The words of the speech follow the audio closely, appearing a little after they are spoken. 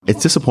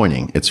it's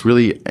disappointing. It's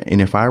really,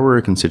 and if I were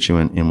a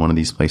constituent in one of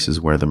these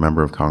places where the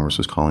member of Congress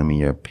was calling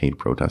me a paid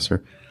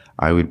protester,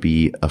 I would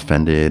be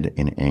offended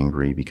and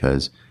angry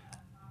because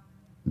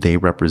they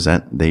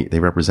represent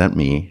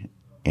me,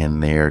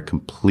 and they're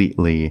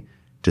completely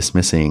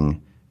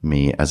dismissing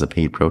me as a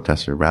paid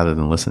protester rather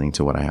than listening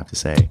to what I have to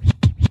say.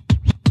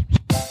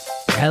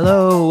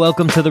 Hello,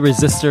 welcome to The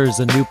Resistors,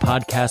 a new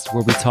podcast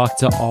where we talk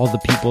to all the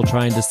people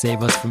trying to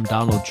save us from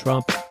Donald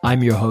Trump.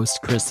 I'm your host,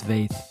 Chris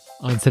Vaith.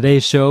 On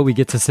today's show, we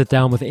get to sit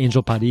down with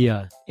Angel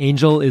Padilla.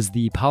 Angel is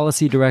the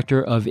policy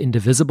director of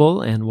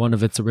Indivisible and one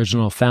of its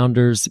original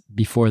founders.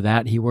 Before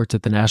that, he worked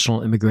at the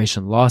National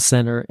Immigration Law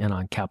Center and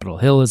on Capitol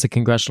Hill as a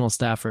congressional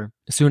staffer.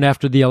 Soon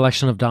after the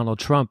election of Donald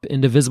Trump,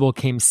 Indivisible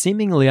came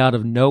seemingly out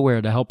of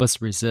nowhere to help us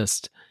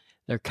resist.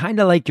 They're kind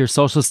of like your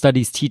social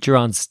studies teacher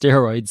on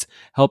steroids,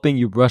 helping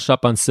you brush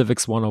up on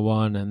Civics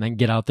 101 and then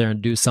get out there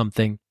and do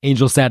something.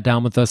 Angel sat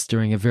down with us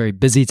during a very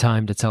busy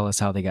time to tell us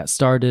how they got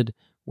started,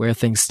 where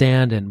things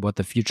stand, and what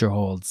the future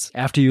holds.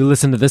 After you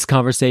listen to this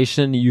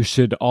conversation, you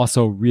should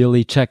also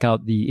really check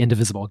out the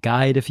Indivisible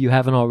Guide if you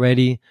haven't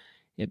already.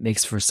 It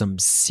makes for some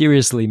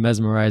seriously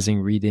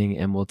mesmerizing reading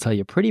and will tell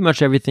you pretty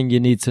much everything you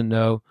need to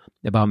know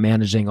about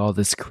managing all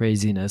this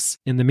craziness.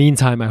 In the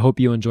meantime, I hope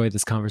you enjoy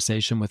this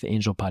conversation with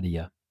Angel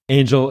Padilla.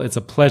 Angel, it's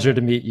a pleasure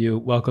to meet you.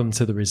 Welcome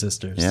to The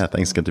Resistors. Yeah,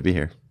 thanks. Good to be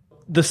here.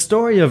 The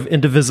story of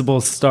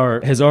Indivisible's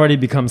start has already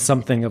become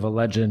something of a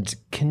legend.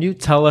 Can you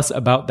tell us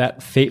about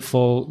that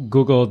fateful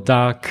Google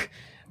Doc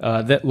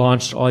that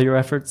launched all your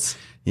efforts?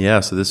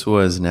 Yeah, so this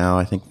was now,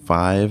 I think,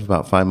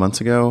 about 5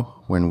 months ago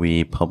when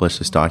we published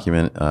this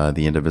document,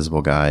 the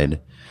Indivisible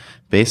Guide.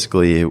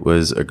 Basically, it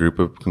was a group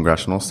of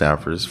congressional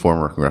staffers,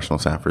 former congressional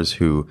staffers,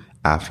 who,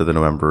 after the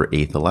November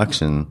 8th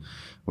election,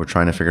 were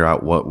trying to figure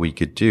out what we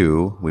could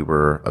do. We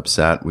were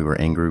upset, we were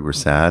angry, we were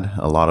sad,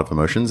 a lot of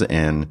emotions,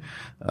 and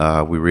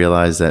we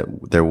realized that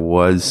there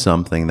was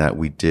something that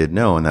we did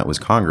know, and that was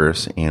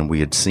Congress, and we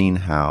had seen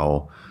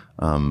how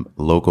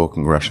local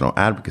congressional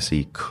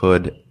advocacy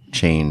could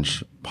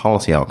change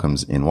policy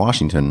outcomes in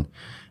Washington.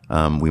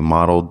 We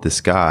modeled this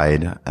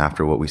guide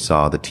after what we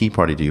saw the Tea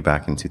Party do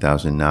back in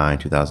 2009,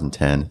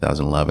 2010,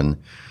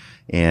 2011.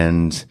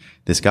 And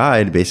this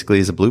guide basically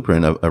is a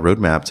blueprint, a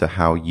roadmap to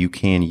how you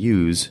can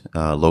use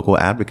local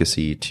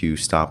advocacy to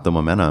stop the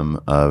momentum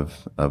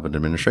of an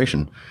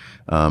administration.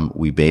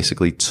 We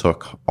basically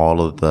took all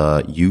of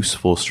the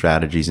useful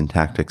strategies and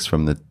tactics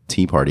from the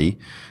Tea Party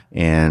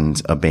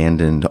and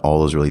abandoned all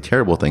those really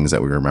terrible things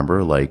that we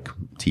remember, like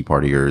Tea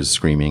Partiers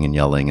screaming and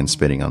yelling and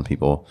spitting on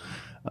people.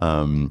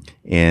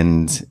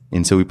 And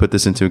so we put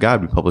this into a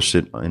guide. We published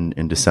it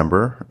in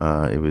December.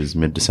 It was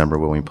mid-December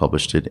when we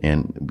published it,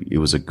 and it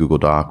was a Google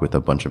Doc with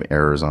a bunch of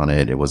errors on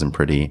it. It wasn't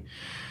pretty,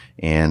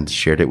 and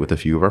shared it with a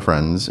few of our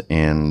friends.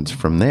 And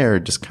from there,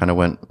 it just kind of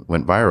went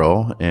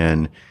viral.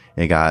 And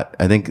it got,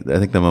 I think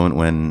the moment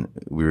when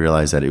we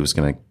realized that it was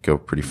going to go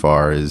pretty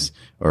far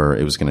or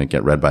it was going to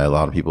get read by a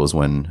lot of people is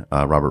when,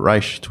 Robert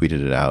Reich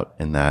tweeted it out,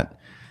 and that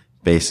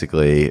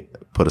basically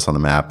put us on the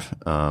map.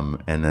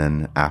 And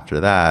then after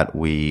that,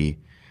 we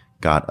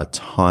got a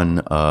ton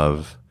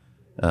of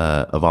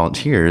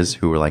volunteers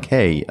who were like,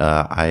 hey,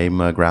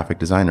 I'm a graphic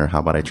designer. How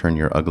about I turn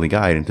your ugly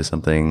guide into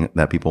something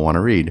that people want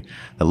to read,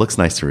 that looks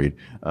nice to read?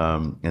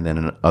 And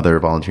then other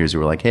volunteers who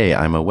were like, hey,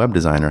 I'm a web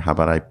designer. How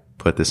about I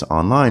put this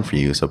online for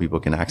you so people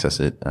can access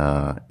it,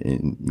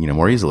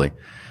 more easily?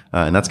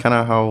 And that's kind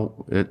of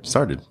how it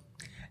started.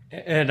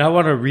 And I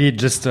want to read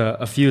just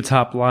a few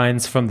top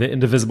lines from the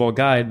Indivisible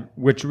Guide,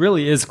 which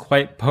really is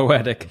quite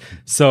poetic.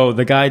 So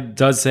the guide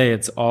does say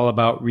it's all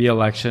about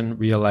re-election,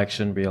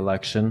 re-election,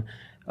 re-election.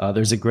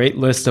 There's a great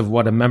list of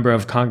what a member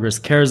of Congress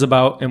cares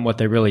about and what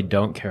they really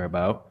don't care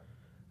about.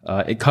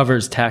 It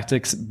covers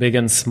tactics big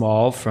and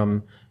small,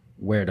 from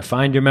where to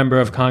find your member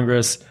of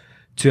Congress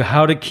to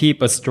how to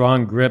keep a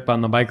strong grip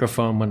on the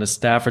microphone when a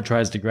staffer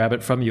tries to grab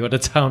it from you at a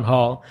town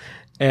hall.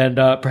 And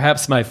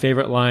perhaps my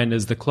favorite line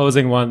is the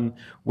closing one,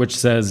 which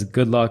says,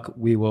 "Good luck,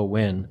 we will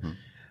win."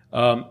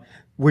 Mm-hmm.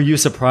 Were you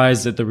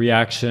surprised at the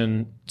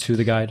reaction to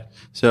the guide?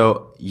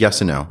 So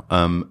yes and no.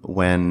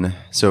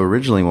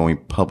 Originally when we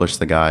published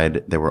the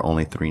guide, there were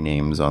only 3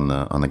 names on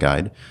the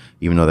guide,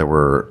 even though there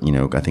were,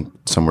 I think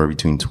somewhere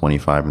between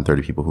 25 and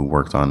 30 people who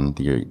worked on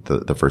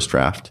the first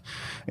draft.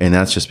 And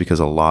that's just because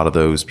a lot of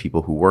those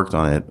people who worked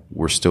on it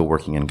were still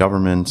working in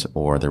government,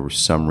 or there was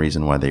some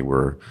reason why they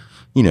were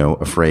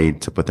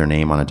afraid to put their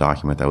name on a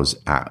document that was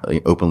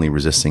openly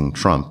resisting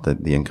Trump,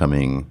 the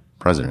incoming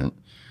president.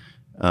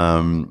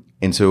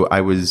 And so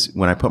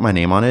when I put my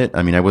name on it,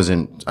 I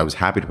was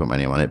happy to put my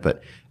name on it,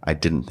 but I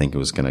didn't think it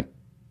was going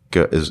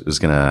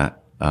to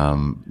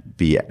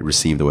be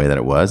received the way that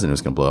it was, and it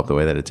was going to blow up the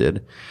way that it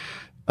did.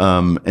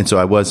 And so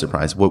I was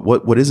surprised.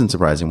 What wasn't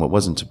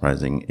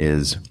surprising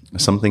is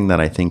something that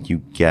I think you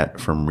get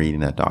from reading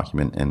that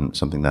document, and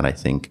something that I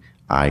think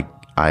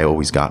I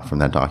always got from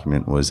that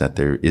document, was that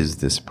there is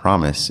this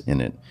promise in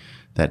it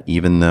that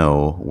even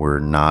though we're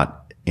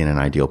not in an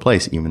ideal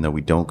place, even though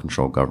we don't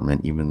control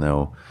government, even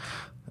though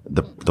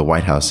the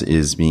White House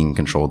is being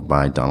controlled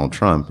by Donald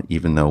Trump,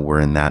 even though we're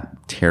in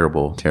that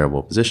terrible,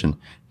 terrible position,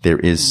 there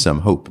is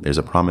some hope. There's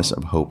a promise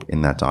of hope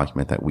in that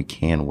document that we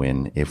can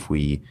win if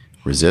we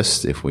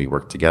resist, if we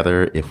work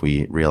together, if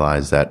we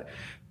realize that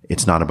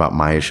it's not about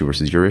my issue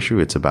versus your issue.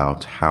 It's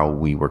about how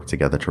we work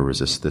together to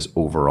resist this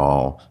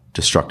overall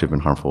destructive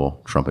and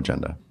harmful Trump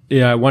agenda.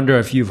 Yeah, I wonder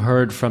if you've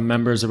heard from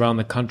members around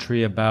the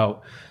country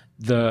about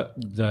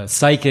the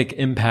psychic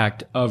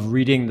impact of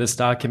reading this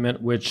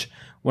document, which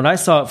when I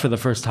saw it for the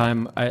first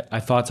time, I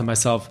thought to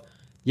myself,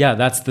 yeah,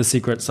 that's the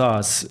secret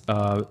sauce.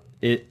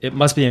 It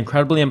must be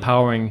incredibly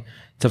empowering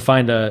to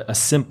find a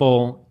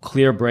simple,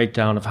 clear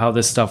breakdown of how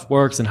this stuff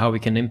works and how we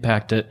can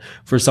impact it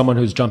for someone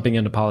who's jumping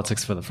into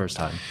politics for the first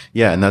time.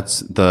 Yeah, and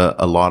that's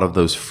a lot of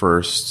those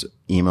first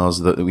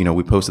emails that,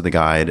 we posted the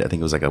guide, I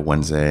think it was like a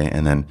Wednesday,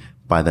 and then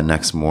by the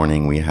next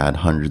morning we had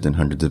hundreds and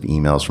hundreds of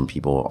emails from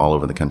people all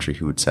over the country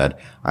who had said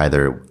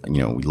either,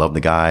 we love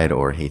the guide,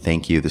 or, hey,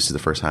 thank you. This is the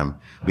first time.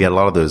 We had a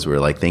lot of those where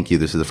like, thank you.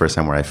 This is the first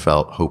time where I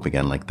felt hope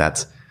again. Like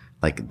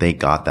they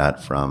got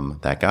that from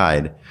that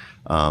guide.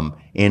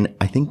 And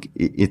I think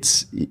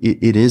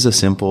it is a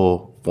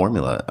simple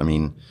formula. I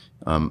mean,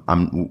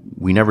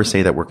 we never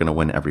say that we're going to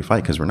win every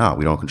fight, because we're not.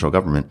 We don't control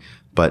government,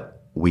 but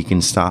we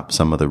can stop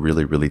some of the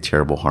really, really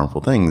terrible,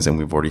 harmful things. And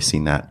we've already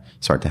seen that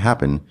start to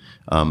happen.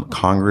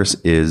 Congress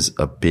is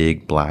a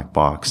big black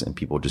box and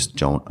people just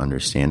don't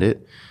understand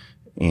it.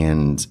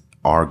 And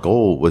our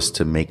goal was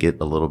to make it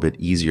a little bit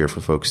easier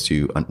for folks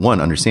to,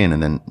 one, understand,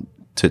 and then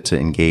to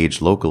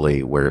engage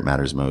locally where it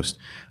matters most.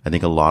 I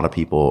think a lot of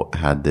people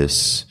had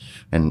this,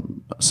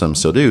 and some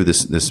still do,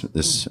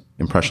 this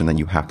impression that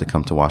you have to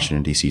come to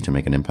Washington, D.C. to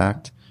make an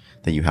impact,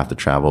 that you have to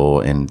travel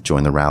and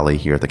join the rally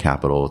here at the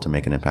Capitol to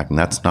make an impact. And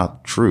that's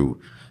not true.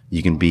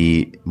 You can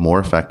be more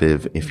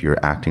effective if you're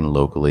acting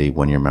locally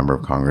when your member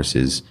of Congress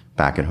is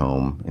back at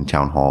home, in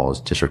town halls,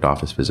 district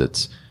office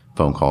visits,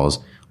 phone calls.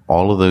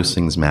 All of those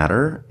things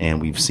matter, and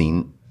we've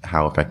seen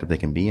how effective they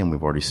can be, and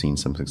we've already seen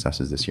some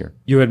successes this year.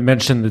 You had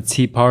mentioned the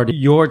Tea Party.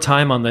 Your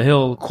time on the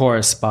Hill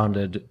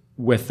corresponded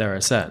with their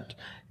ascent.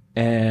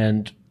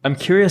 And I'm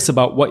curious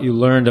about what you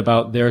learned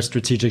about their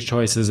strategic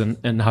choices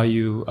and how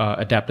you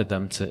adapted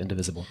them to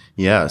Indivisible.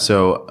 Yeah,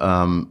 so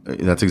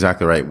that's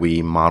exactly right.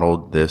 We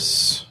modeled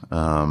this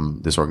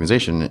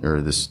organization, or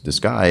this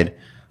guide,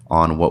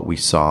 on what we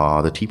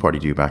saw the Tea Party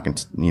do back in,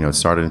 it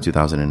started in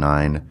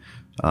 2009.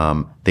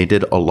 They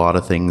did a lot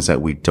of things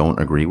that we don't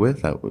agree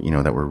with, that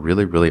were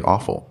really, really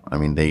awful. I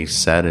mean, they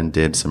said and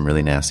did some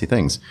really nasty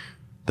things.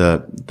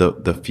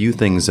 The few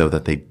things though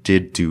that they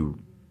did do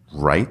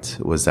right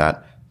was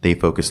that they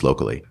focused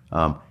locally.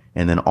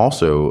 And then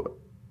also,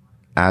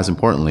 as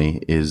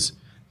importantly, is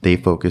they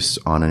focused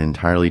on an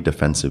entirely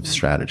defensive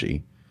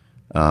strategy.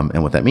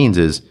 And what that means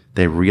is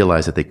they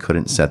realized that they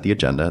couldn't set the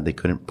agenda. They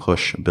couldn't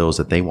push bills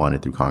that they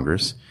wanted through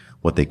Congress.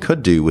 What they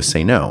could do was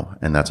say no.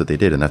 And that's what they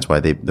did. And that's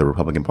why the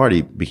Republican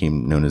Party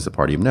became known as the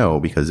Party of No,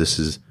 because this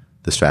is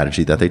the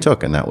strategy that they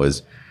took. And that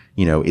was,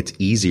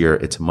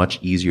 it's much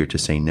easier to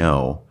say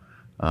no,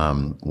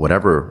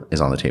 whatever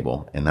is on the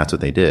table. And that's what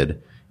they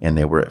did. And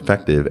they were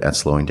effective at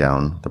slowing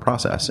down the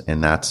process.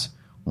 And that's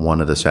one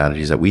of the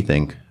strategies that we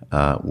think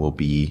will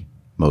be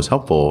most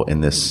helpful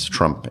in this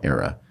Trump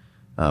era.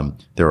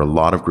 There are a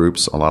lot of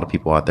groups, a lot of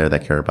people out there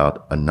that care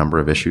about a number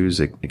of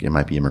issues. It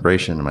might be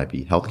immigration, it might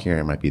be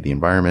healthcare, it might be the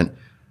environment.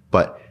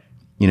 But,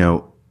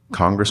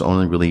 Congress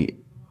only really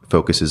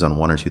focuses on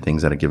one or two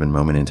things at a given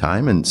moment in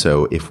time. And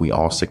so if we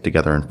all stick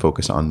together and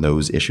focus on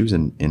those issues,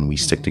 and we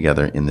stick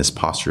together in this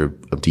posture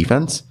of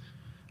defense,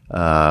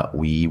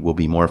 we will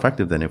be more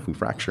effective than if we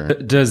fracture.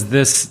 Does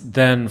this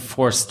then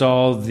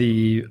forestall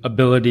the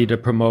ability to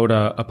promote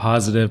a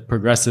positive,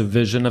 progressive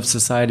vision of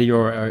society,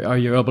 or are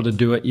you able to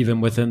do it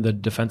even within the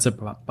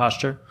defensive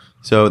posture?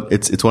 So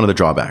it's one of the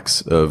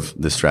drawbacks of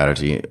this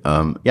strategy.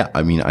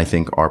 I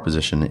think our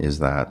position is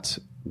that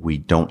we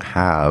don't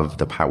have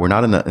the power. We're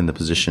not in the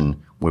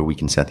position where we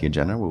can set the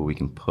agenda, where we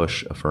can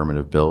push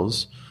affirmative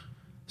bills.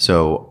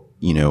 So,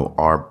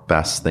 our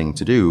best thing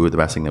to do, the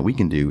best thing that we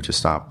can do to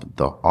stop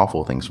the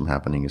awful things from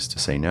happening, is to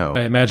say no.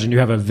 I imagine you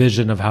have a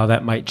vision of how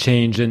that might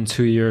change in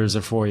 2 years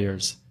or 4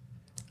 years.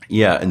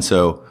 Yeah. And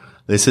so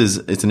it's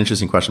an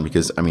interesting question,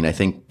 because, I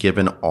think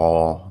given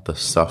all the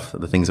stuff,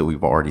 the things that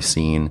we've already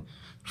seen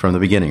from the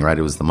beginning, right?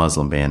 It was the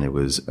Muslim ban. It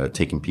was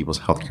taking people's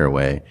healthcare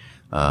away.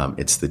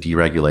 It's the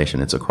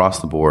deregulation. It's across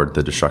the board,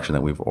 the destruction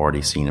that we've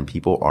already seen, and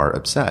people are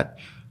upset.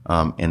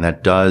 And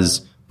that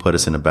does put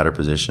us in a better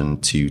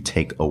position to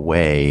take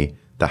away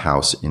the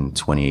House in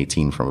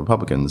 2018 from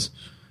Republicans.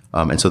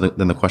 And so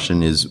then the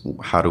question is,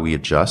 how do we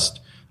adjust?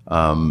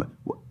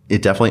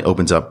 It definitely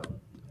opens up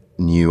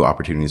new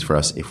opportunities for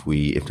us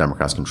if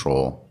Democrats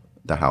control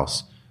the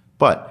House.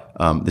 But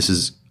this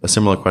is a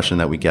similar question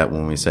that we get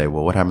when we say,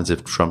 well, what happens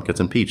if Trump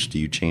gets impeached? Do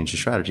you change the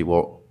strategy?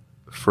 Well,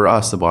 for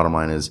us, the bottom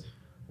line is,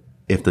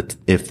 if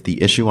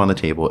the issue on the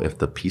table, if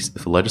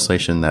the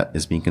legislation that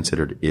is being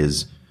considered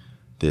is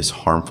this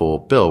harmful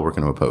bill, we're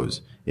going to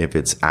oppose. If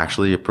it's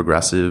actually a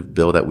progressive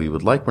bill that we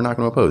would like, we're not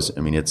going to oppose.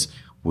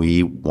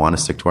 we want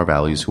to stick to our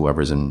values,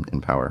 whoever's in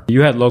power.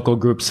 You had local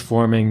groups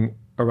forming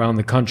around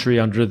the country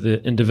under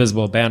the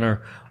Indivisible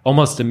banner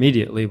almost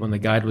immediately when the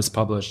guide was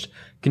published.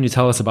 Can you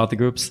tell us about the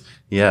groups?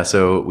 Yeah,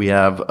 so we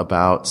have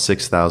about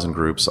 6,000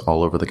 groups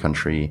all over the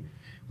country.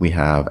 We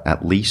have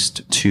at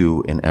least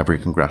 2 in every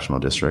congressional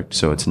district.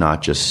 So it's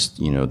not just,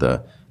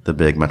 the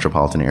big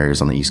metropolitan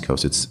areas on the East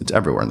Coast. It's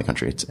everywhere in the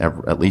country. It's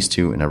at least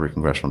 2 in every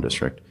congressional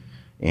district.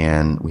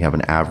 And we have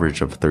an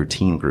average of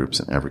 13 groups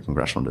in every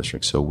congressional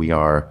district. So we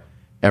are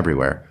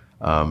everywhere.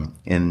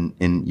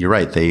 And you're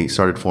right. They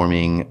started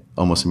forming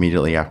almost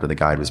immediately after the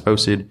guide was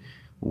posted.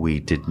 We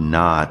did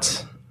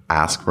not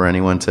ask for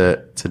anyone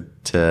to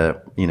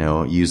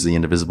use the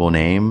Indivisible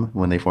name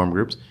when they formed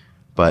groups,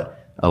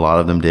 but a lot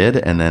of them did.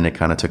 And then it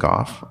kind of took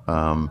off.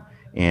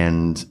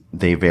 And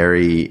they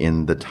vary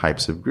in the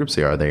types of groups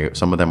they are.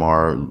 Some of them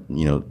are,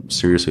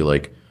 seriously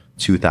like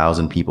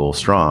 2,000 people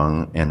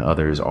strong, and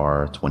others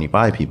are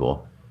 25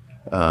 people.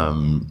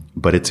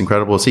 But it's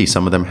incredible to see.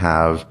 Some of them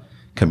have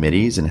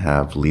committees and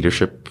have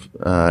leadership,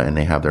 and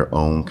they have their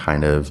own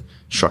kind of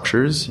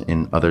structures,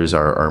 and others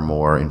are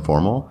more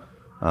informal.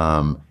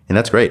 And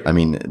that's great. I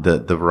mean,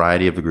 the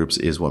variety of the groups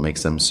is what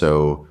makes them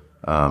so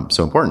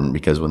important,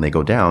 because when they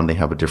go down, they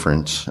have a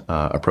different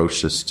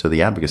approach to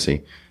the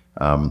advocacy.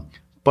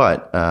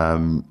 But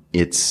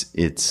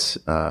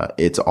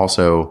it's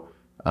also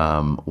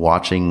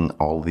watching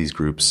all of these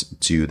groups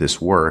do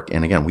this work.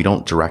 And again, we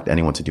don't direct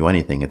anyone to do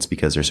anything. It's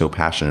because they're so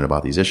passionate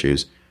about these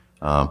issues.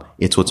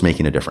 It's what's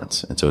making a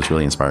difference. And so it's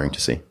really inspiring to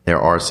see.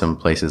 There are some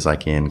places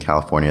like in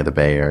California, the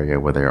Bay Area,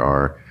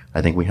 where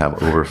I think we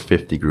have over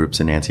 50 groups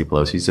in Nancy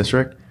Pelosi's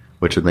district,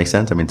 which would make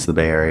sense. I mean, it's the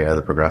Bay Area,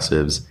 the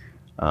progressives.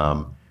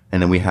 And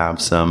then we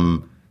have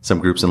some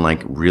groups in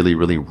like really,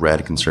 really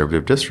red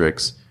conservative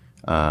districts.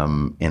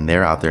 And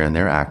they're out there and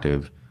they're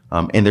active.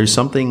 And there's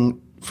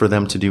something for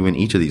them to do in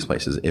each of these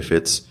places.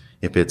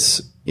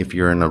 If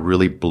you're in a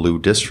really blue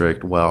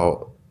district,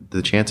 well,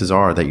 the chances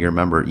are that your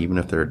member, even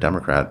if they're a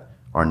Democrat,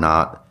 are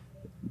not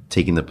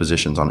taking the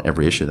positions on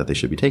every issue that they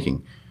should be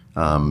taking.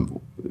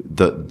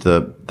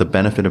 The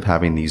benefit of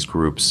having these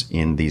groups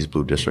in these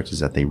blue districts is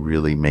that they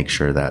really make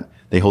sure that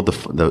they hold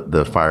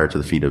the fire to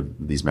the feet of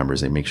these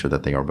members. They make sure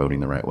that they are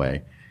voting the right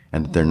way,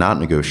 and that they're not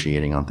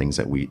negotiating on things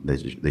that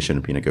they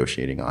shouldn't be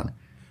negotiating on.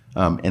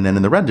 And then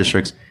in the red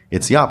districts,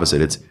 it's the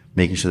opposite. It's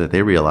making sure that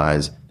they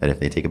realize that if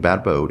they take a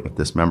bad vote, if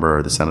this member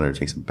or the senator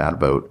takes a bad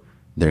vote,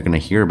 they're going to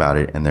hear about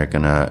it, and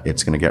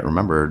it's going to get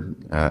remembered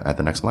at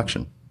the next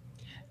election.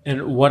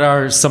 And what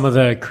are some of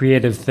the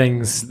creative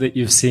things that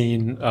you've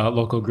seen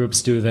local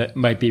groups do that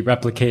might be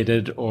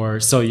replicated or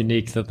so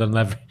unique that they'll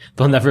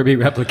never be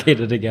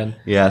replicated again?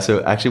 Yeah,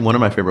 so actually one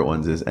of my favorite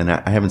ones is, and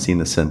I haven't seen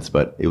this since,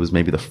 but it was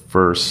maybe the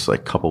first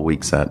like couple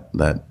weeks that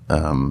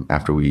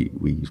after we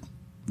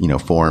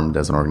formed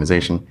as an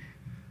organization,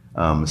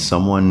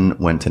 someone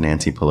went to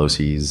Nancy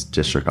Pelosi's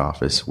district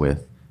office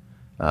with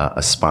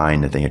a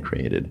spine that they had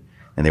created,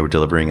 and they were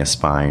delivering a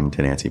spine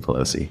to Nancy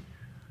Pelosi.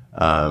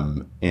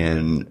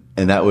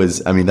 And that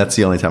was, I mean, that's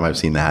the only time I've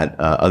seen that.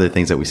 Other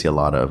things that we see a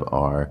lot of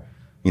are,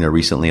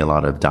 recently a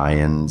lot of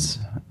die-ins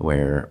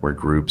where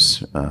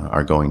groups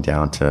are going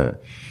down to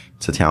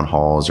town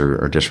halls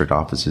or district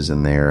offices,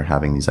 and they're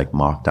having these like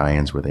mock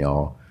die-ins where they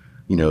all,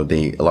 a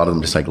lot of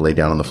them just like lay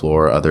down on the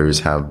floor. Others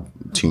have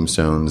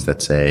tombstones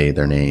that say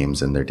their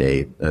names and their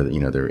date,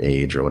 their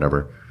age or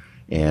whatever.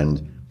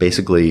 And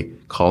basically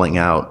calling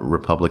out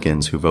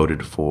Republicans who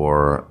voted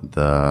for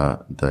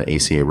the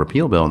ACA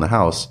repeal bill in the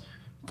House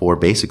for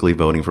basically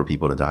voting for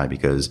people to die,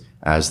 because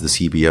as the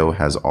CBO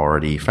has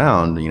already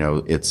found,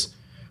 it's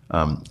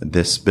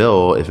this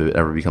bill, if it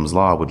ever becomes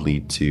law, would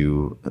lead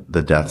to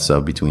the deaths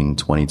of between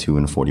 22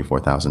 and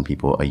 44,000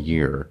 people a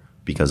year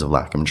because of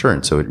lack of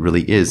insurance. So it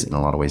really is, in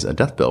a lot of ways, a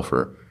death bill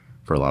for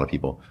a lot of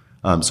people.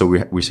 So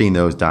we're seeing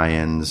those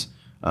die-ins.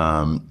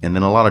 And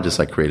then a lot of just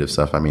like creative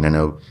stuff. I mean, I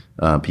know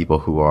people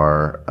who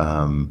are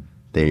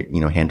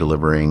hand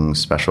delivering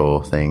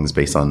special things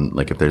based on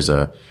like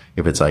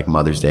if it's like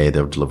Mother's Day,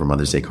 they'll deliver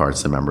Mother's Day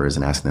cards to members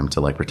and asking them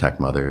to like protect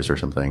mothers or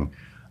something.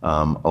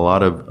 A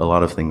lot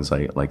of things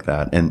like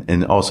that,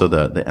 and also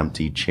the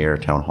empty chair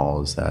town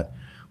halls that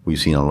we've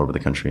seen all over the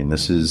country. And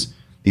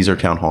these are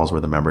town halls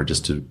where the member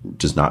just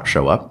does not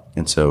show up,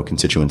 and so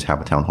constituents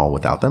have a town hall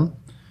without them.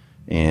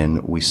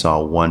 And we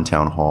saw one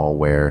town hall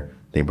where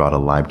they brought a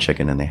live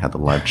chicken, and they had the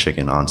live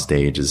chicken on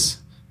stage as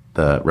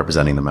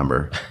representing the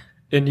member.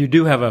 And you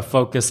do have a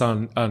focus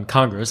on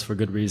Congress for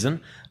good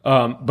reason.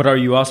 But are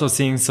you also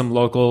seeing some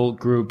local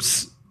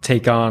groups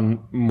take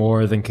on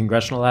more than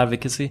congressional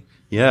advocacy?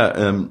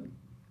 Yeah,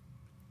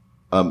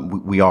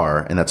 we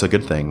are, and that's a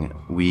good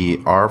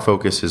thing. Our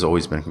focus has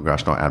always been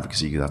congressional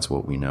advocacy because that's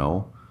what we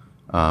know.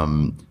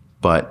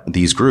 But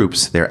these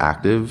groups, they're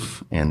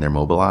active and they're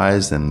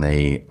mobilized, and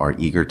they are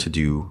eager to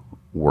do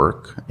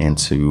work and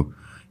to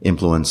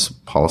influence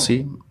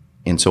policy.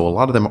 And so a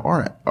lot of them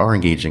are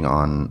engaging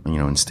on,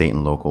 in state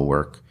and local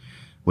work,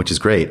 which is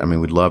great. I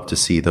mean, we'd love to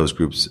see those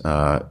groups,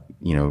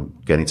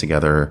 getting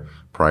together,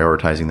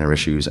 prioritizing their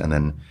issues, and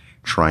then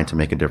trying to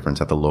make a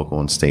difference at the local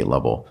and state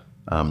level.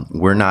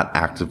 We're not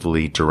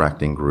actively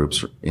directing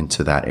groups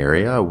into that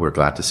area. We're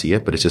glad to see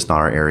it, but it's just not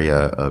our area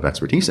of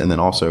expertise. And then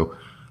also,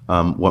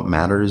 what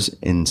matters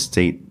in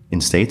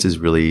states is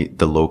really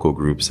the local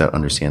groups that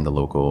understand the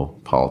local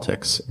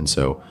politics. And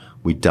so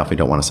we definitely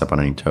don't want to step on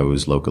any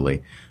toes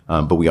locally.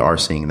 But we are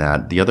seeing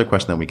that. The other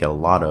question that we get a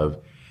lot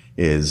of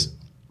is,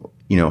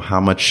 how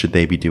much should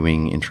they be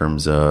doing in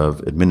terms of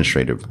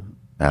administrative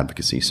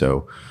advocacy?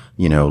 So,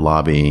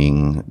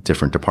 lobbying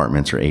different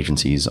departments or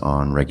agencies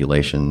on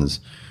regulations,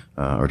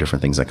 or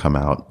different things that come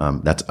out.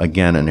 That's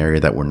again an area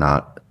that we're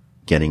not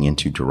getting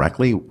into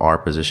directly. Our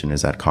position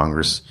is that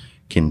Congress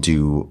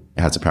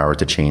has the power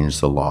to change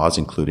the laws,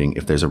 including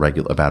if there's a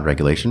bad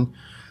regulation,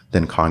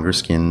 then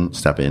Congress can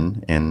step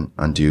in and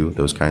undo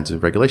those kinds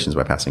of regulations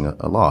by passing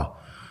a law.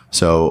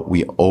 So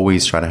we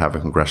always try to have a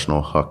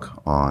congressional hook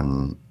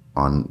on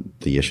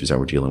the issues that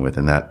we're dealing with,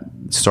 and that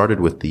started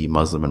with the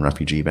Muslim and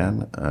refugee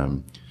ban.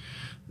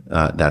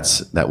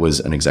 That was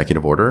an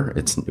executive order.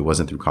 It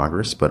wasn't through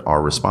Congress, but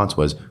our response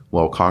was,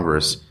 well,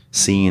 Congress,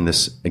 seeing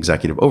this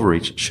executive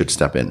overreach, should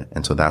step in.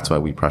 And so that's why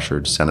we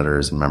pressured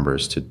senators and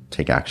members to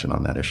take action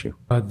on that issue.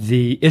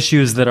 The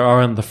issues that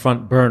are on the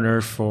front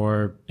burner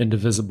for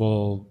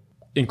Indivisible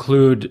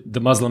include the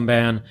Muslim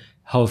ban,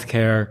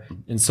 healthcare,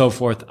 and so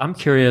forth. I'm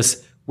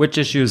curious which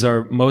issues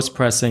are most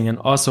pressing, and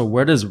also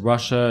where does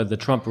the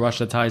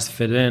Trump-Russia ties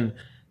fit in?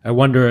 I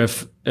wonder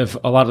if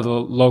a lot of the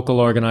local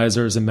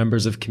organizers and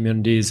members of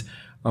communities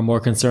are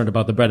more concerned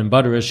about the bread and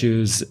butter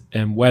issues,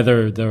 and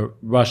whether the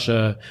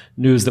Russia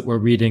news that we're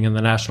reading in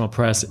the national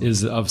press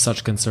is of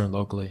such concern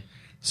locally.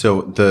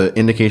 So the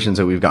indications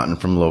that we've gotten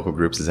from local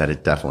groups is that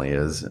it definitely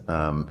is.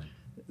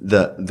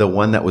 The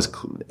one that was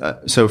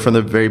so from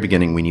the very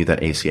beginning, we knew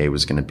that ACA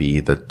was going to be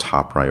the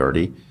top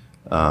priority.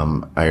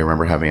 I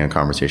remember having a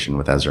conversation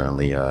with Ezra and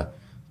Leah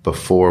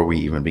before we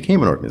even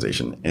became an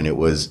organization, and it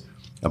was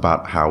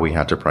about how we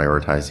had to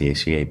prioritize the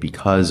ACA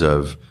because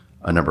of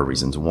a number of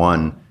reasons.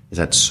 One is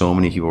that so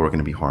many people were going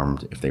to be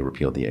harmed if they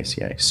repealed the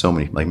ACA. So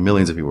many, like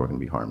millions of people were going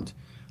to be harmed.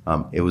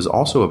 It was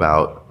also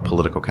about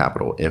political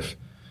capital. If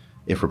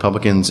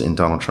Republicans and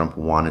Donald Trump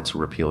wanted to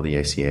repeal the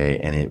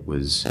ACA, and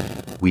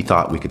we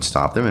thought we could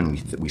stop them,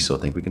 and we still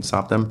think we can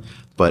stop them.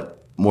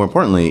 But more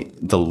importantly,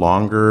 the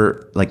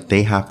longer,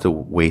 they have to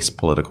waste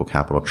political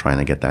capital trying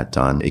to get that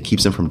done. It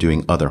keeps them from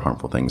doing other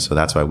harmful things. So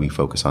that's why we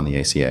focus on the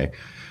ACA.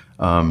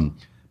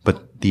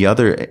 But the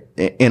other,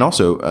 and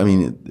also,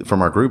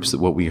 from our groups,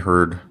 what we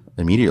heard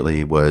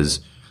immediately was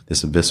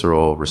this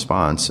visceral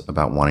response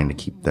about wanting to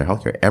keep their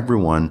healthcare.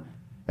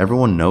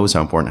 Everyone knows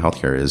how important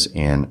healthcare is,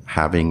 and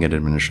having an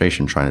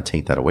administration trying to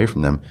take that away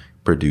from them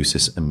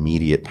produces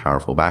immediate,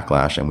 powerful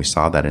backlash. And we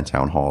saw that in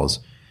town halls.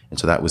 And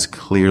so that was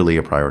clearly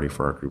a priority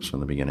for our groups from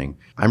the beginning.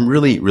 I'm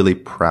really, really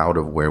proud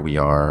of where we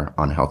are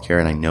on healthcare.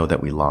 And I know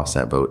that we lost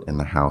that vote in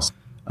the House.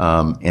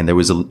 And there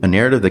was a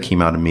narrative that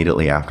came out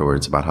immediately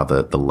afterwards about how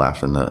the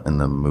left and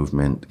the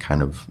movement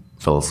kind of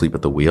fell asleep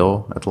at the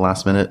wheel at the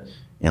last minute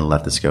and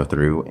let this go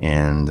through.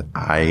 And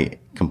I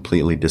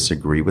completely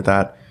disagree with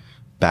that.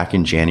 Back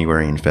in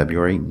January and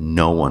February,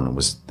 no one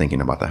was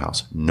thinking about the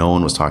House. No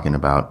one was talking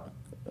about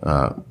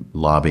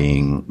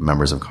lobbying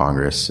members of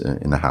Congress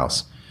in the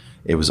House.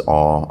 It was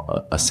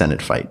all a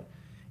Senate fight.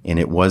 And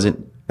it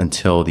wasn't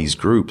until these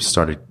groups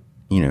started,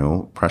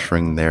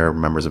 pressuring their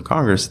members of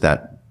Congress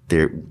that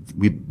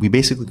we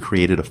basically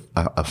created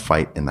a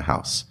fight in the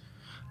House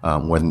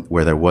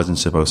where there wasn't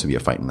supposed to be a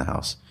fight in the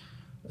House.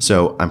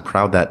 So I'm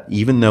proud that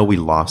even though we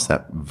lost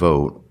that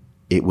vote,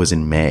 it was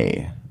in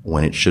May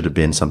when it should have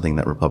been something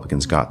that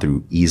Republicans got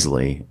through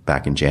easily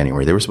back in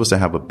January. They were supposed to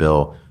have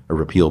a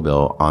repeal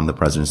bill on the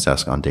president's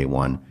desk on day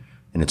one,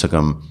 and it took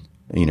them,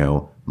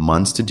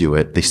 months to do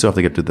it. They still have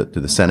to get to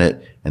the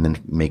Senate and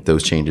then make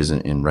those changes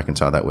and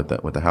reconcile that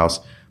with the House.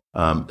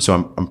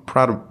 So I'm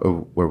proud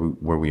of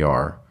where we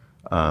are.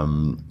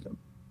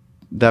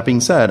 That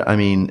being said,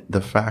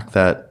 the fact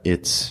that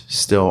it's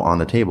still on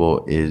the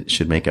table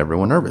should make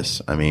everyone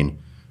nervous.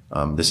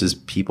 This is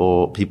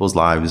people's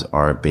lives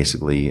are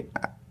basically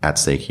at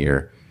stake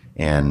here,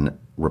 and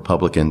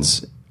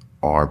Republicans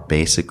are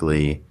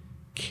basically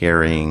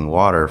carrying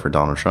water for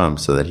Donald Trump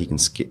so that he can,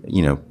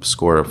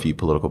 score a few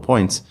political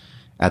points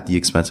at the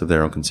expense of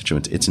their own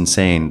constituents. It's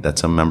insane that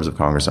some members of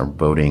Congress are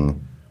voting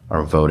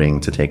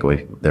to take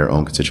away their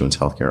own constituents'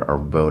 healthcare, are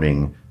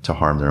voting to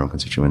harm their own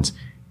constituents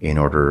in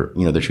order,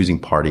 they're choosing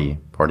party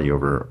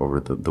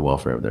over the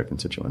welfare of their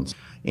constituents.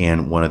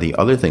 And one of the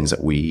other things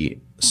that we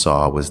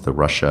saw was the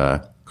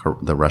Russia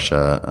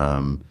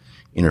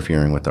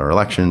interfering with our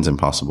elections and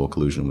possible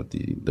collusion with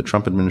the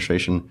Trump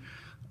administration.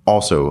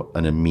 Also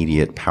an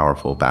immediate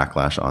powerful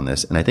backlash on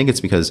this. And I think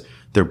it's because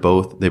they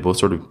both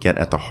sort of get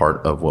at the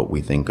heart of what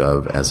we think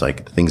of as the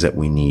things that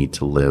we need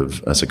to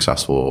live a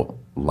successful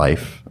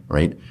life,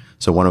 right?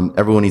 So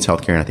everyone needs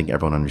healthcare, and I think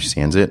everyone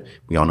understands it.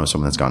 We all know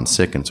someone that's gotten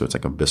sick, and so it's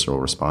like a visceral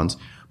response.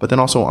 But then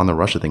also on the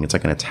Russia thing, it's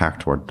like an attack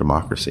to our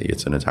democracy.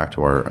 It's an attack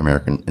to our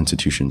American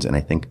institutions. And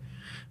I think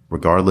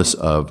regardless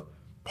of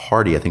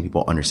party, I think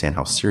people understand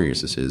how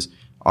serious this is.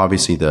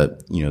 Obviously,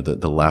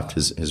 the left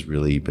has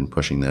really been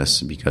pushing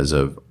this because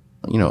of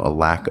a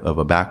lack of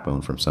a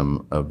backbone from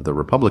some of the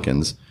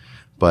Republicans.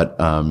 But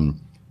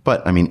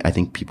I mean, I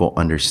think people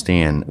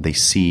understand, they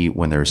see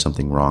when there is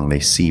something wrong, they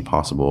see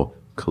possible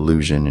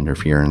collusion,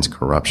 interference,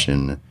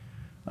 corruption,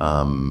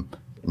 and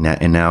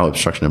now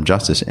obstruction of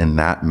justice, and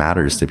that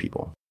matters to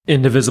people.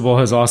 Indivisible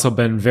has also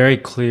been very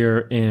clear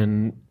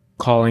in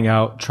calling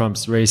out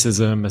Trump's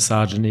racism,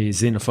 misogyny,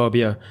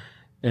 xenophobia,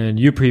 and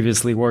you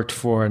previously worked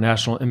for a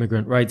national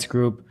immigrant rights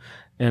group.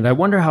 And I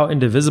wonder how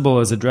Indivisible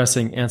is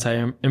addressing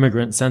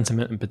anti-immigrant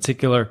sentiment in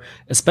particular,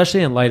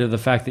 especially in light of the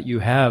fact that you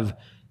have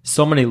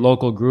so many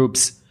local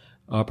groups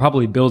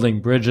probably building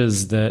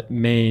bridges that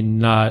may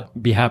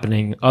not be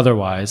happening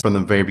otherwise. From the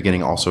very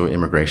beginning, also,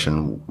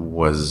 immigration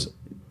was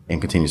and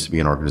continues to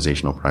be an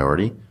organizational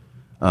priority.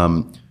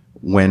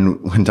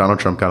 When Donald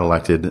Trump got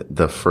elected,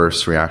 the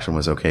first reaction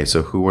was, okay,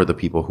 so who are the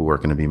people who are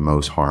going to be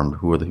most harmed?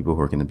 Who are the people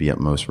who are going to be at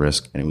most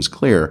risk? And it was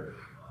clear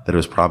that it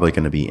was probably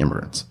going to be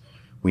immigrants.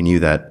 We knew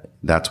that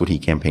that's what he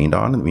campaigned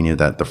on. We knew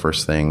that the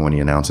first thing when he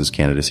announced his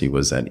candidacy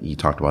was that he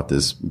talked about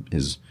his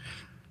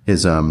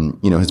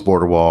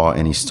border wall,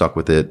 and he stuck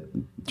with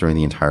it during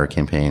the entire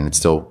campaign. It's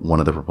still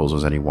one of the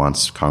proposals that he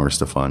wants Congress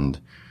to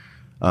fund.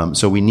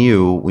 So we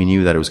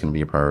knew that it was going to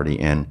be a priority,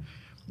 and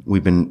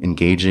we've been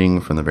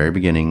engaging from the very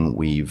beginning.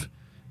 We've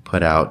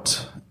put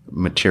out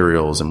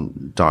materials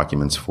and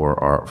documents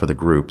for the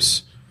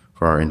groups,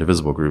 for our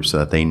Indivisible groups, so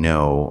that they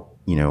know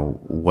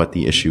what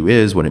the issue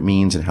is, what it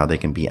means, and how they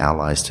can be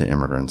allies to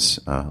immigrants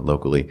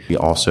locally. We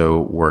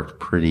also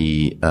worked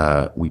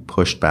we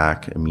pushed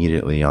back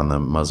immediately on the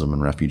Muslim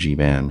and refugee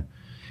ban.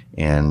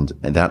 And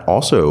that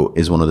also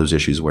is one of those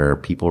issues where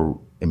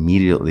people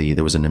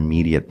there was an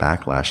immediate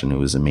backlash, and it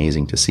was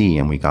amazing to see.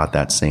 And we got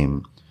that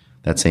same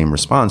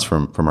response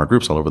from our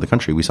groups all over the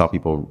country. We saw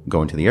people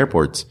going to the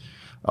airports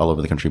all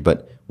over the country,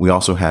 but we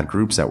also had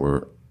groups that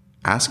were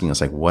asking us,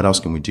 like, what else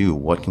can we do?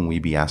 What can we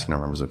be asking our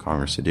members of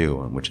Congress to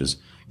do? And which is,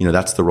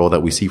 that's the role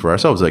that we see for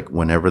ourselves. Like,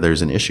 whenever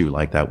there's an issue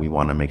like that, we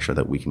want to make sure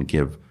that we can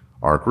give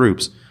our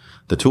groups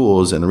the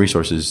tools and the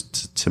resources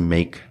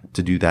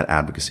to do that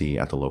advocacy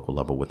at the local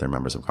level with their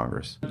members of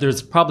Congress.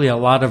 There's probably a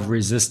lot of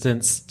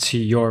resistance to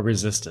your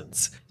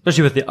resistance,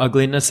 especially with the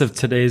ugliness of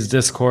today's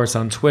discourse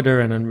on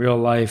Twitter and in real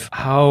life.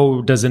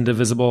 How does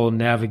Indivisible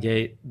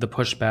navigate the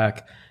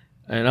pushback?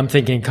 And I'm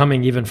thinking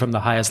coming even from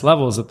the highest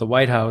levels at the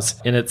White House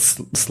in its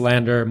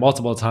slander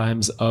multiple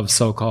times of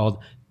so-called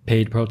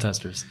paid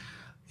protesters.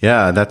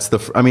 Yeah,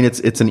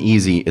 it's an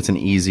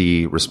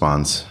easy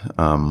response.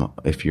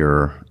 If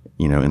you're,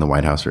 in the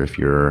White House, or if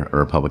you're a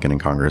Republican in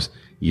Congress,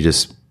 you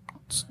just,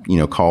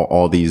 call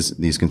all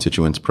these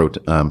constituents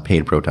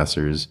paid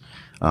protesters,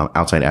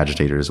 outside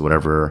agitators,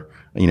 whatever.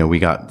 We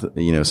got,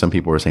 some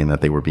people were saying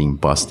that they were being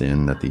bussed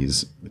in, that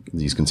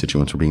these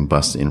constituents were being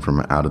bussed in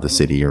from out of the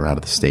city or out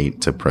of the state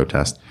to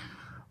protest,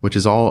 which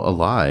is all a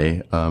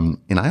lie.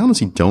 And I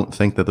honestly don't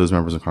think that those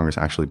members of Congress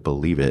actually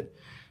believe it.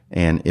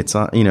 And it's,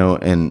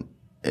 and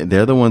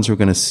they're the ones who are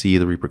going to see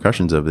the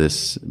repercussions of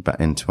this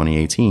in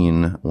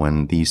 2018,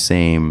 when these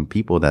same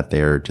people that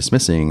they're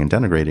dismissing and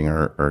denigrating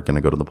are going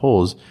to go to the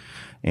polls.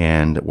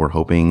 And we're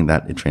hoping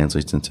that it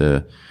translates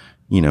into,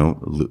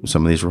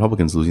 some of these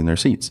Republicans losing their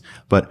seats.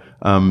 But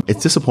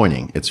it's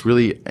disappointing. It's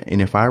really,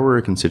 and if I were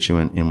a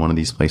constituent in one of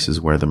these places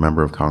where the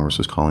member of Congress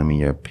was calling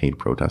me a paid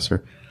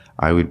protester,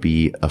 I would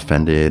be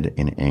offended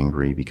and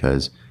angry,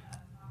 because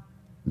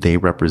they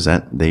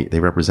represent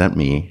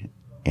me,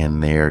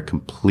 and they're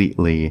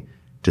completely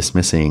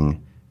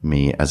dismissing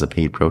me as a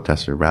paid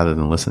protester rather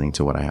than listening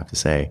to what I have to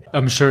say.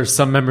 I'm sure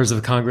some members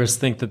of Congress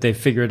think that they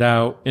figured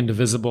out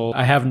Indivisible.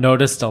 I have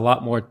noticed a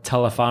lot more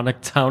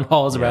telephonic town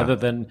halls rather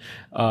than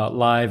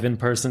live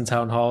in-person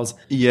town halls.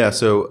 Yeah,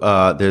 so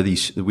they're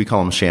we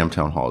call them sham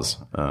town halls.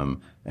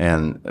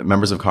 And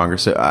members of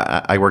Congress,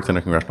 I worked in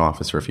a congressional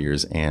office for a few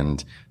years,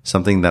 and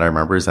something that I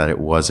remember is that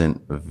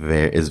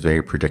it is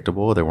very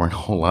predictable. There weren't a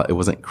whole lot, it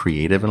wasn't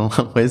creative in a lot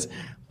of ways,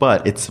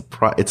 but it's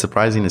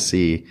surprising to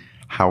see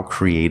how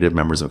creative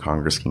members of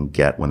Congress can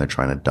get when they're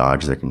trying to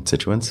dodge their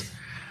constituents.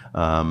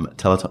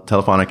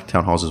 Telephonic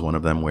town halls is one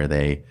of them, where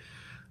they,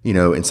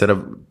 instead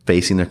of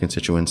facing their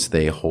constituents,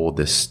 they hold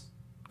this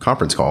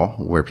conference call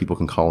where people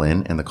can call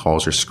in, and the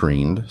calls are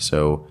screened.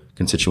 So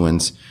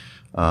constituents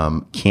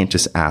can't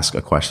just ask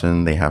a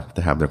question. They have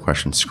to have their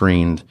questions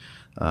screened.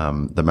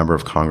 The member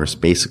of Congress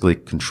basically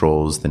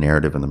controls the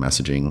narrative and the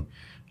messaging.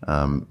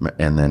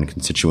 And then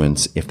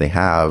constituents, if they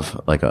have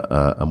like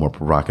a more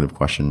provocative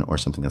question or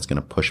something that's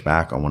going to push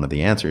back on one of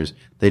the answers,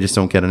 they just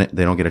don't get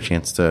a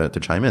chance to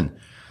chime in.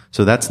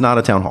 So that's not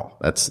a town hall.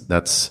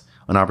 That's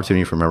an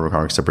opportunity for a member of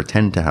Congress to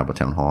pretend to have a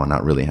town hall and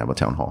not really have a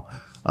town hall.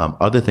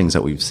 Other things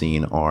that we've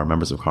seen are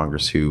members of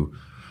Congress who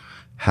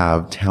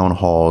have town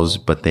halls,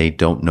 but they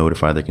don't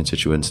notify their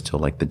constituents until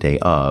like the day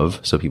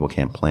of, so people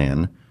can't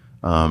plan.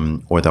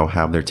 Or they'll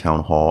have their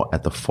town hall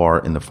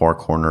in the far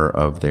corner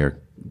of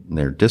their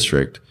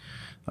district.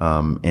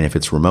 And if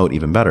it's remote,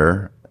 even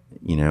better,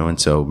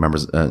 and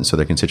so so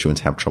their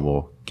constituents have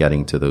trouble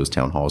getting to those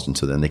town halls. And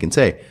so then they can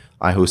say,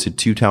 I hosted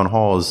 2 town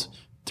halls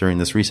during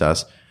this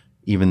recess,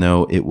 even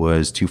though it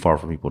was too far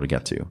for people to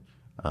get to.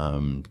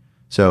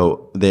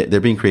 So they're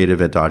being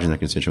creative at dodging their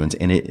constituents,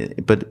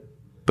 but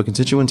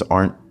constituents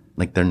aren't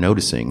like they're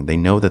noticing. They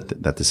know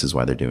that this is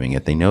why they're doing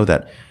it. They know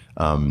that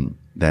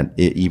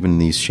even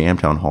these sham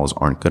town halls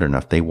aren't good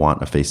enough. They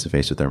want a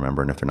face-to-face with their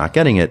member, and if they're not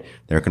getting it,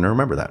 they're going to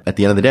remember that. At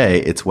the end of the day,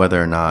 it's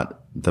whether or not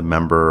the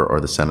member or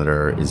the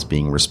senator is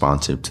being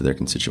responsive to their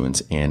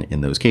constituents, and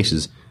in those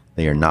cases,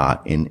 they are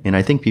not. And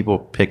I think people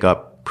pick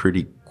up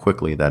pretty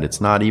quickly that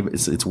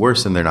it's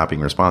worse than they're not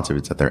being responsive.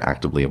 It's that they're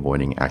actively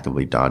avoiding,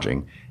 actively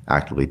dodging,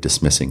 actively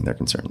dismissing their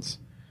concerns.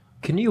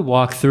 Can you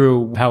walk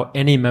through how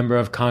any member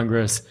of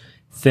Congress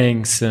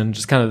thinks and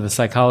just kind of the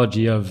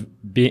psychology of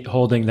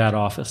holding that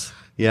office?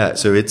 Yeah,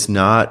 so it's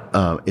not,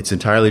 it's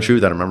entirely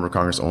true that a member of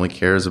Congress only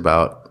cares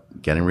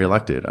about getting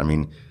reelected. I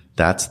mean,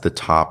 that's the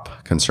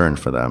top concern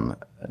for them.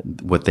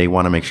 What they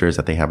want to make sure is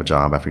that they have a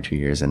job after 2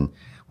 years, and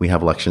we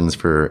have elections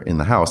in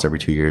the House every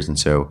 2 years. And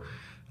so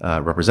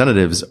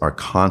representatives are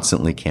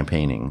constantly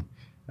campaigning.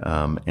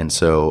 And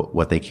so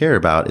what they care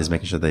about is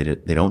making sure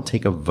they don't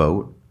take a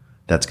vote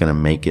that's going to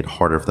make it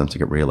harder for them to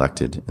get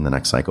reelected in the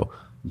next cycle.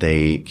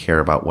 They care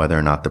about whether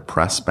or not the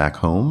press back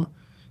home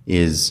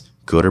is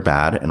good or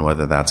bad, and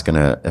whether that's going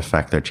to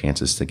affect their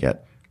chances to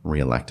get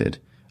reelected.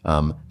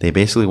 They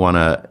basically want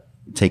to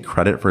take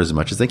credit for as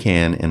much as they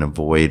can and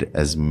avoid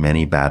as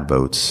many bad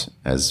votes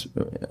as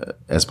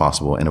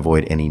possible, and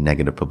avoid any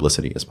negative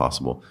publicity as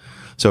possible.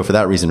 So for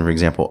that reason, for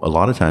example, a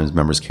lot of times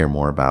members care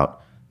more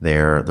about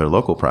their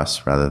local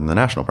press rather than the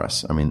national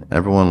press. I mean,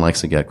 everyone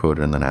likes to get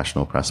quoted in the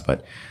national press,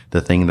 but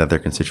the thing that their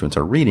constituents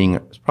are reading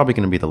is probably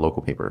going to be the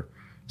local paper.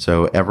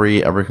 So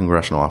every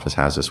congressional office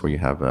has this, where you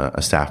have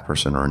a staff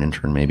person or an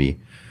intern maybe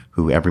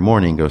who every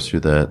morning goes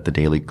through the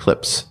daily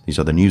clips. These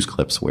are the news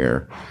clips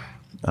where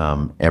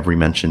every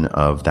mention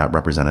of that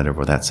representative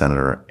or that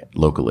senator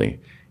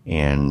locally.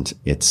 And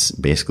it's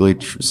basically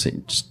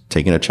just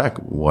taking a check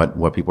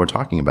what people are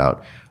talking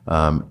about.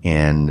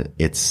 And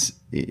it's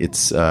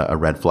a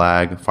red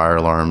flag, fire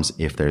alarms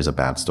if there's a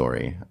bad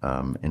story.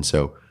 And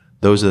so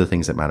those are the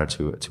things that matter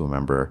to a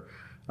member.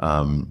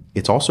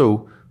 It's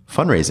also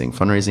fundraising.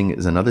 Fundraising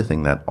is another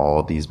thing that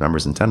all these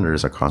members and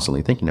senators are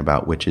constantly thinking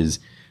about, which is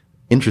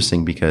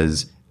interesting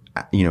because,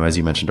 as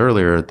you mentioned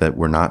earlier, that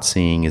we're not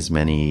seeing as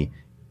many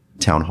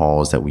town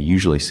halls that we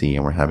usually see,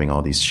 and we're having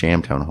all these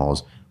sham town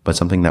halls. But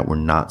something that we're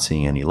not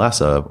seeing any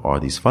less of are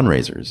these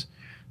fundraisers.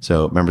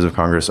 So members of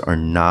Congress are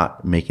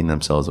not making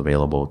themselves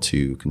available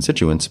to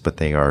constituents, but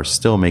they are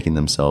still making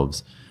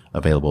themselves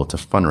available to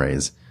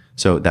fundraise.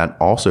 So that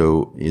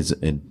also is,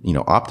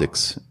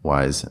 optics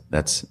wise,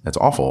 that's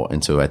awful.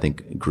 And so I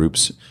think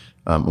groups,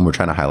 and we're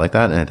trying to highlight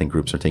that, and I think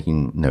groups are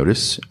taking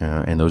notice,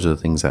 and those are the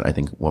things that I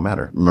think will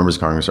matter. Members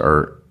of Congress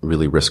are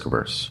really risk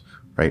averse,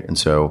 right? And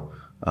so,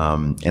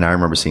 and I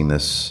remember seeing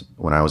this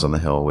when I was on the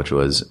Hill, which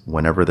was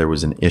whenever there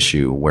was an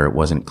issue where it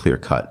wasn't clear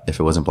cut, if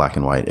it wasn't black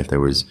and white, if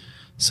there was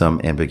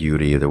some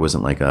ambiguity, there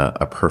wasn't like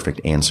a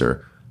perfect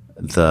answer,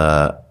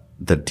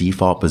 the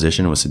default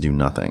position was to do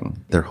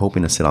nothing. They're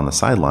hoping to sit on the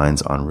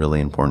sidelines on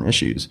really important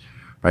issues,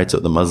 right? So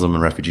the Muslim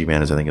and refugee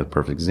ban is, I think, a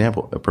perfect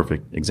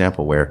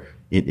example where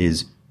it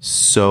is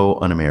so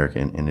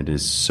un-American, and it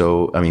is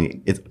so,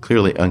 it's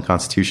clearly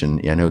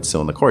unconstitutional. I know it's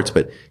still in the courts,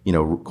 but,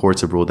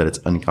 courts have ruled that it's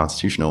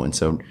unconstitutional. And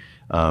so,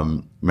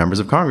 members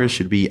of Congress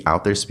should be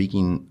out there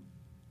speaking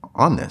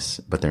on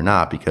this, but they're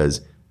not,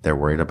 because they're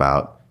worried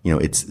about,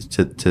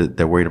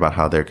 they're worried about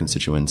how their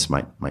constituents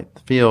might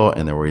feel.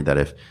 And they're worried that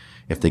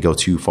if they go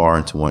too far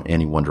into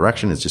any one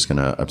direction, it's just going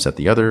to upset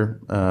the other,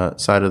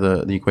 side of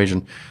the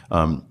equation.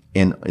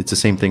 And it's the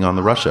same thing on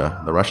the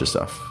Russia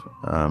stuff.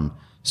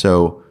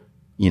 So,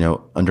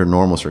 under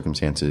normal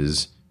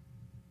circumstances,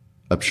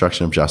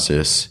 obstruction of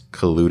justice,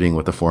 colluding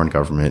with a foreign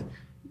government,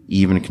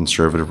 even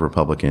conservative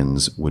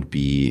Republicans would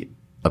be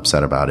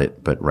upset about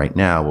it. But right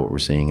now, what we're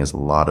seeing is a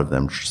lot of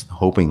them just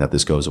hoping that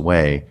this goes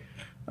away,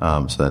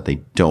 so that they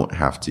don't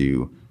have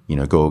to,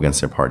 go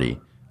against their party.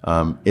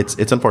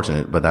 It's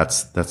unfortunate, but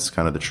that's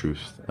kind of the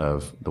truth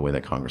of the way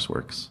that Congress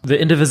works. The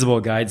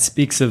Indivisible Guide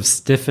speaks of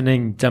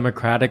stiffening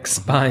Democratic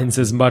spines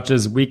as much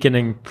as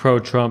weakening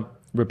pro-Trump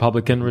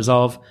Republican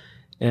resolve.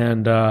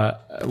 And I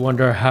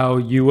wonder how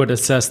you would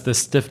assess the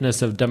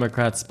stiffness of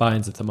Democrat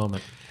spines at the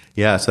moment.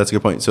 Yeah, so that's a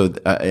good point. So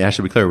I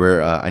should be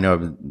clear, I know I've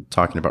been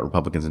talking about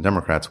Republicans and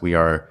Democrats. We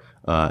are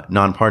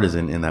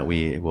nonpartisan in that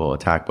we will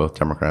attack both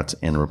Democrats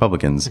and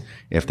Republicans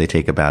if they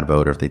take a bad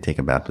vote or if they take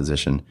a bad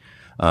position.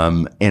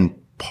 And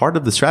part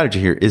of the strategy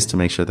here is to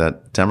make sure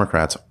that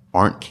Democrats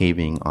aren't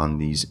caving on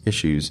these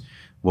issues.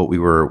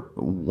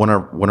 One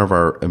of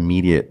our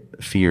immediate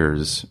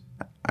fears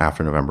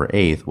after November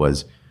 8th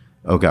was,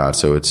 oh God,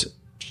 so it's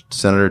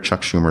Senator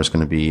Chuck Schumer is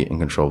going to be in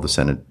control of the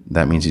Senate.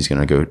 That means he's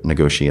going to go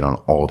negotiate on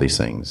all these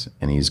things,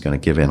 and he's going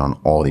to give in on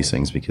all these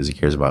things because he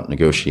cares about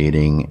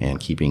negotiating and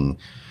keeping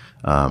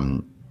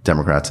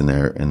Democrats in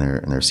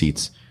their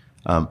seats.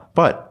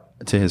 But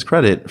to his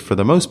credit, for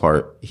the most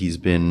part, he's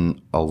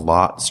been a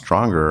lot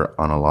stronger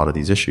on a lot of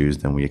these issues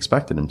than we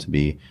expected him to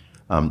be.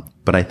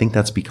 But I think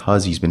that's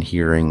because he's been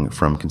hearing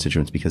from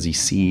constituents, because he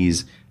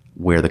sees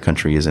where the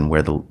country is and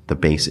where the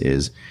base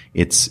is.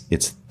 It's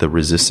the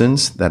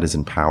resistance that has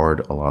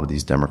empowered a lot of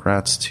these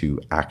Democrats to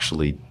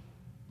actually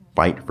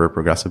fight for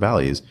progressive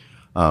values.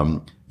 I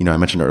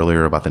mentioned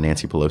earlier about the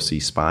Nancy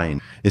Pelosi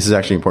spying. This is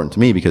actually important to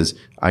me because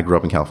I grew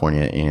up in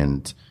California,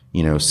 and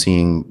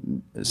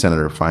seeing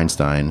Senator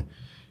Feinstein,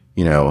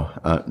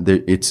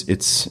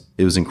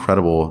 it was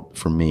incredible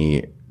for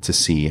me to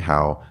see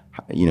how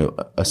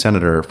a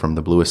senator from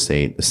the bluest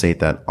state, a state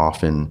that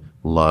often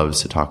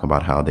loves to talk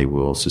about how they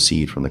will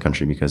secede from the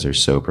country because they're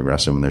so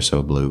progressive and they're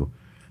so blue,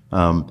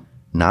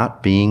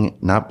 not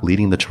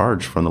leading the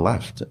charge from the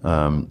left.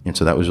 And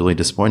so that was really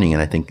disappointing.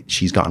 And I think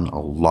she's gotten a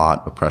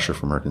lot of pressure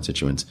from her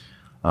constituents.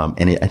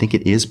 I think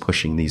it is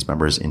pushing these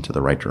members into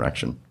the right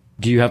direction.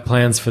 Do you have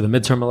plans for the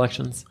midterm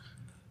elections?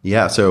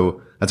 Yeah,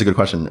 so that's a good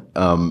question.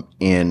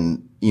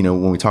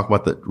 When we talk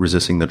about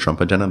resisting the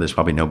Trump agenda, there's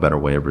probably no better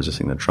way of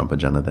resisting the Trump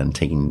agenda than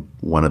taking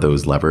one of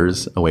those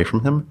levers away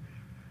from him.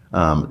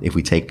 If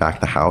we take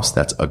back the House,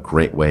 that's a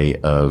great way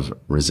of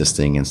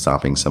resisting and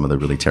stopping some of the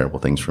really terrible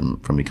things from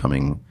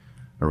becoming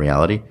a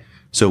reality.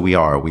 So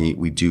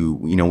we do,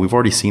 we've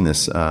already seen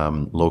this,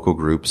 local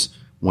groups,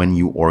 when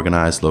you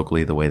organize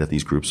locally the way that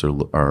these groups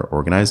are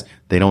organized,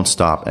 they don't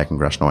stop at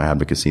congressional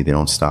advocacy. They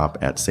don't stop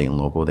at state and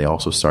local. They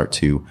also start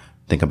to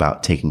think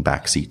about taking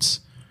back seats.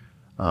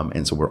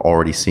 And so we're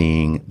already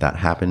seeing that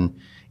happen.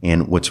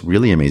 And what's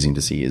really amazing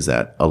to see is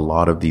that a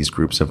lot of these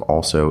groups have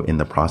also, in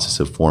the process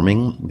of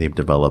forming, they've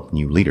developed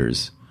new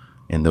leaders.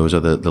 And those are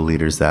the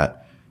leaders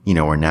that,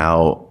 are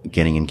now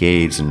getting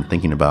engaged and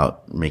thinking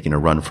about making a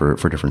run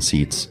for different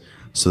seats.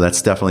 So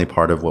that's definitely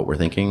part of what we're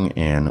thinking.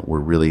 And we're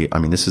really,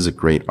 this is a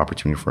great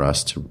opportunity for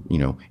us to,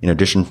 in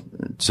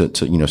addition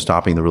to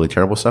stopping the really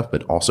terrible stuff,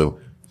 but also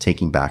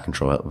taking back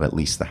control of at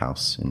least the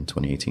House in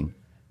 2018.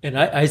 And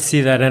I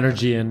see that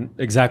energy in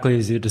exactly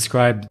as you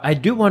described. I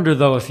do wonder,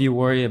 though, if you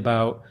worry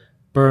about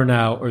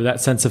burnout or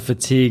that sense of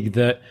fatigue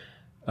that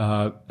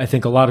I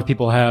think a lot of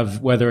people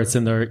have, whether it's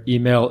in their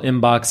email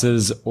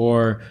inboxes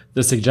or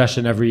the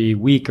suggestion every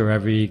week or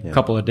every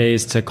couple of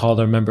days to call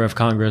their member of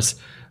Congress.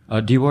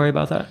 Do you worry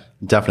about that?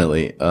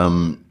 Definitely.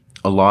 A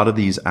lot of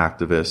these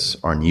activists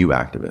are new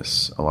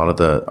activists. A lot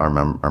of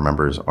our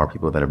members are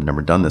people that have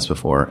never done this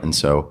before. And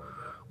so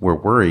we're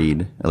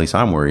worried, at least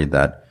I'm worried,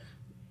 that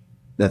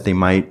they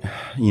might,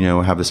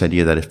 have this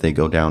idea that if they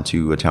go down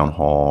to a town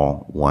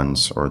hall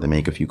once or they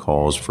make a few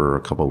calls for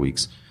a couple of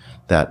weeks,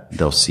 that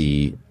they'll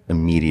see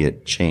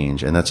immediate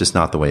change. And that's just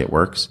not the way it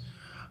works.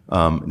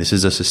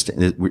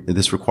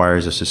 This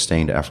requires a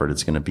sustained effort.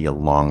 It's going to be a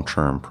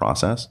long-term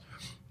process.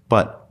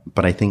 But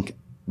I think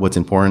what's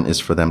important is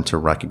for them to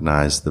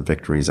recognize the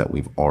victories that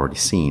we've already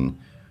seen,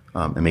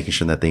 and making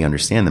sure that they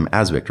understand them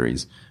as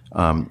victories.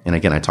 And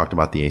again, I talked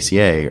about the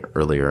ACA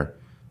earlier.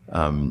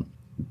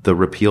 The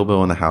repeal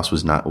bill in the House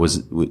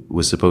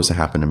was supposed to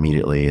happen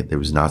immediately. There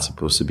was not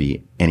supposed to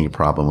be any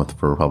problem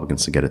for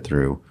Republicans to get it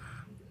through.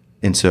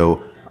 And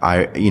so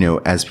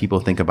as people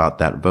think about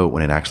that vote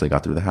when it actually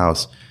got through the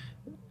House,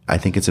 I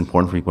think it's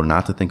important for people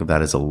not to think of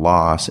that as a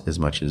loss as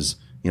much as,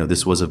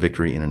 this was a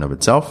victory in and of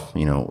itself.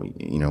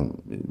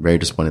 Very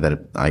disappointed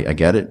that I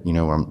get it.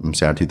 I'm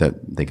sad too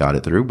that they got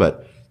it through,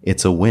 but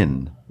it's a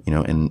win.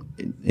 And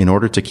in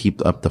order to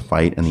keep up the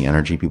fight and the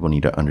energy, people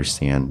need to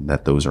understand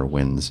that those are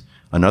wins.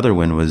 Another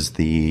win was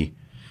the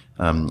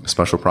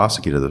special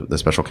prosecutor, the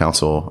special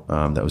counsel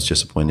that was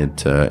just appointed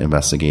to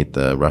investigate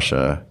the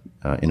Russia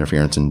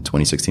interference in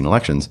 2016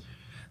 elections.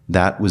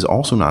 That was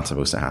also not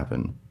supposed to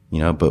happen,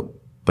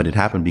 but it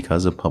happened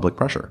because of public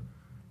pressure.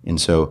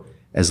 And so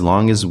as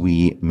long as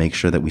we make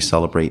sure that we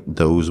celebrate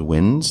those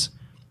wins,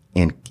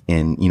 and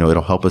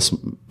it'll help us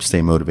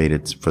stay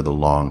motivated for the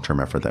long-term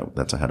effort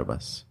that's ahead of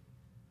us.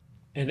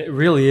 And it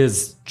really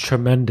is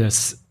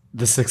tremendous,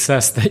 the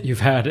success that you've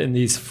had in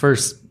these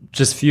first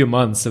just few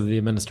months of the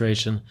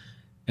administration,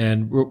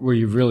 and where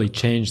you've really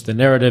changed the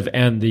narrative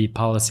and the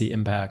policy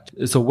impact.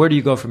 So where do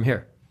you go from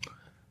here?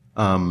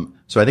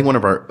 So I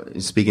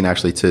think speaking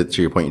actually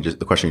to your point,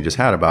 the question you just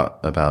had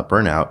about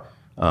burnout,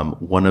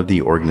 one of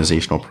the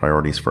organizational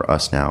priorities for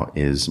us now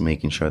is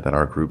making sure that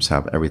our groups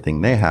have everything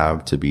they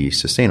have to be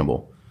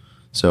sustainable.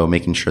 So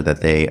making sure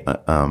that they,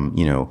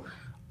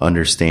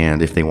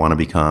 understand if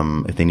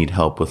they need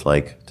help with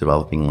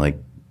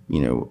developing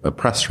a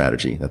press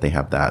strategy, that they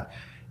have that.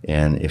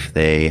 And if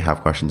they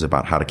have questions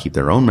about how to keep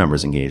their own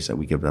members engaged, that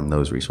we give them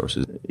those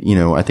resources.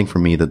 I think for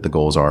me that the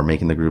goals are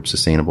making the group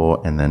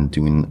sustainable and then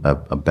doing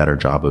a better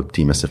job of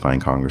demystifying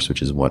Congress,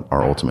 which is what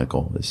our ultimate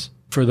goal is.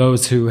 For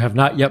those who have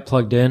not yet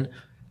plugged in,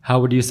 how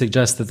would you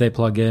suggest that they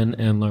plug in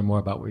and learn more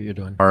about what you're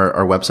doing?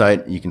 Our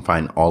website, you can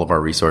find all of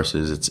our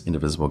resources. It's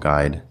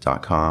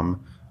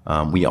indivisibleguide.com.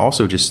 We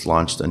also just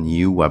launched a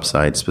new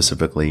website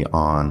specifically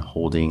on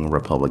holding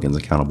Republicans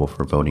accountable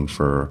for voting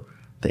for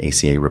the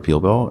ACA repeal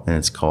bill, and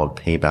it's called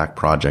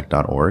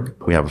paybackproject.org.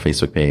 We have a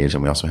Facebook page,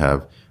 and we also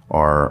have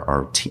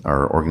our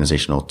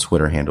organizational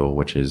Twitter handle,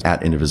 which is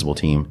 @Indivisible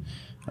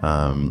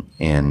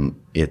and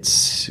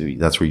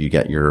that's where you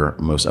get your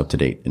most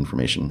up-to-date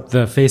information.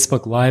 The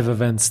Facebook Live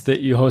events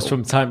that you host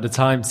from time to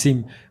time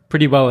seem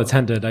pretty well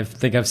attended. I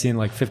think I've seen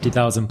like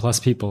 50,000 plus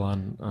people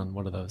on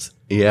one of those.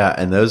 Yeah,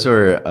 and those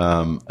are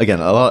again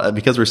a lot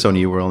because we're so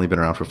new. We're only been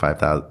around for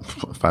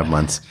 5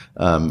 months.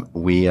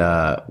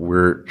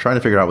 We're trying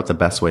to figure out what's the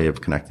best way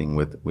of connecting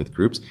with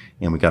groups,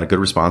 and we got a good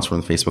response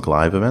from the Facebook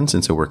Live events,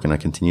 and so we're going to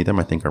continue them.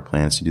 I think our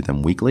plan is to do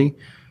them weekly,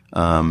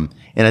 and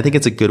I think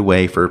it's a good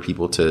way for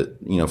people to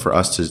for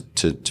us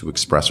to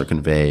express or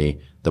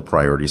convey the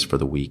priorities for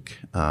the week.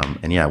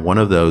 And yeah, one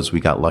of those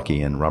we got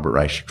lucky, and Robert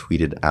Reich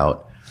tweeted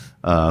out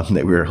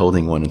that we were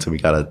holding one until we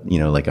got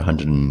like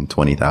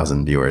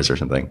 120,000 viewers or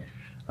something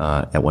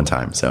at one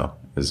time. So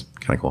it was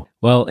kind of cool.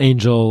 Well,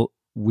 Angel,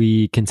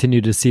 we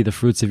continue to see the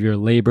fruits of your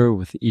labor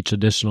with each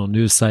additional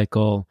news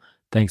cycle.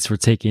 Thanks for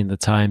taking the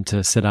time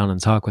to sit down and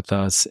talk with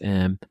us,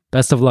 and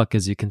best of luck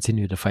as you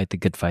continue to fight the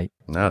good fight.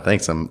 No,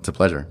 thanks. It's a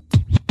pleasure.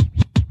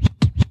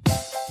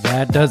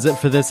 That does it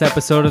for this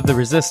episode of The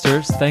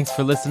Resistors. Thanks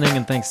for listening,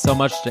 and thanks so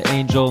much to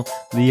Angel,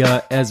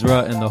 Leah,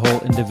 Ezra, and the whole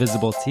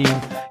Indivisible team.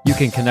 You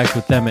can connect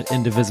with them at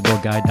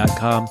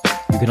indivisibleguide.com.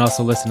 You can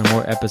also listen to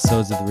more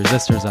episodes of The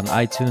Resistors on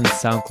iTunes,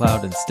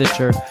 SoundCloud, and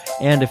Stitcher.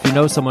 And if you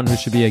know someone who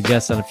should be a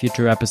guest on a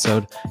future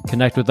episode,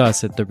 connect with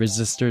us at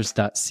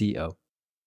theresistors.co.